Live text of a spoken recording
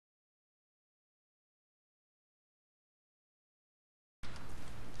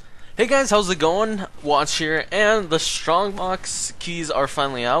Hey guys, how's it going? Watch here, and the Strongbox keys are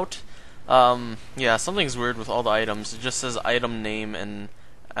finally out. Yeah, something's weird with all the items. It just says item name and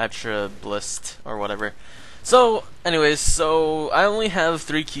attribute or whatever. So, anyways, I only have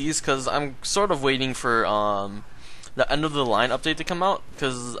 3 keys because I'm sort of waiting for the end of the line update to come out,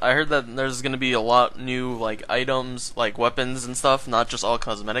 because I heard that there's gonna be a lot new like items, like weapons and stuff, not just all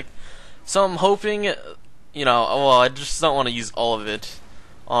cosmetic. So I'm hoping, well, I just don't want to use all of it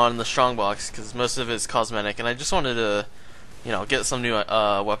on the Strongbox because most of it is cosmetic, and I just wanted to, get some new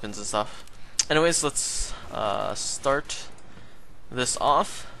weapons and stuff. Anyways, let's start this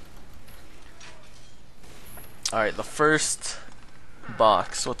off. Alright, the first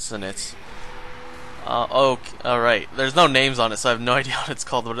box, what's in it? Alright, there's no names on it, so I have no idea what it's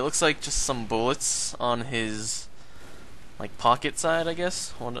called, but it looks like just some bullets on his, like, pocket side, I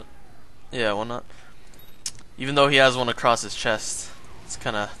guess? Yeah, why not? Even though he has one across his chest. It's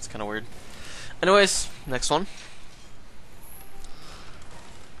kinda weird. Anyways, next one.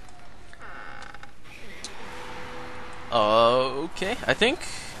 Okay, I think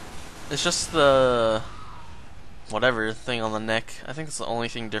it's just the whatever thing on the neck. I think it's the only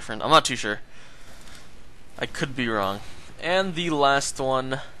thing different. I'm not too sure. I could be wrong. And the last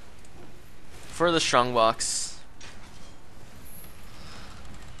one for the Strongbox.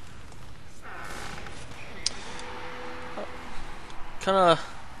 I'm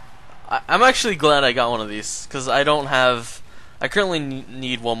actually glad I got one of these because I currently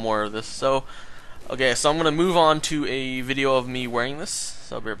need one more of this. So, okay, so I'm gonna move on to a video of me wearing this.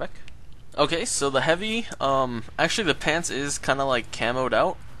 So I'll be right back. Okay, so the heavy, actually the pants is kind of like camoed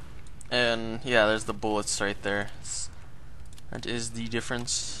out, and yeah, there's the bullets right there. That is the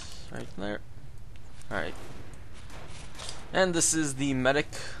difference right there. Alright. And this is the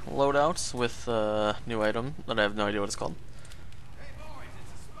medic loadout with a new item that I have no idea what it's called.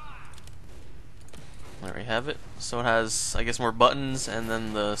 There we have it. So it has, I guess, more buttons, and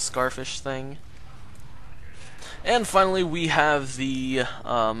then the Scarfish thing. And finally we have the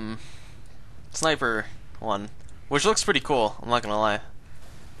sniper one, which looks pretty cool, I'm not gonna lie.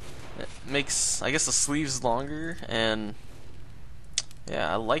 It makes, I guess, the sleeves longer, and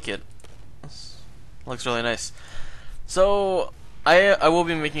yeah, I like it. Looks really nice. So I will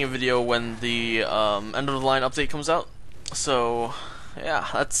be making a video when the end of the line update comes out. So yeah,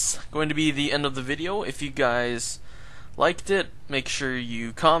 that's going to be the end of the video. If you guys liked it, make sure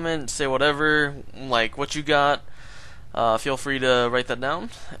you comment, say whatever, like what you got. Feel free to write that down,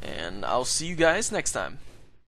 and I'll see you guys next time.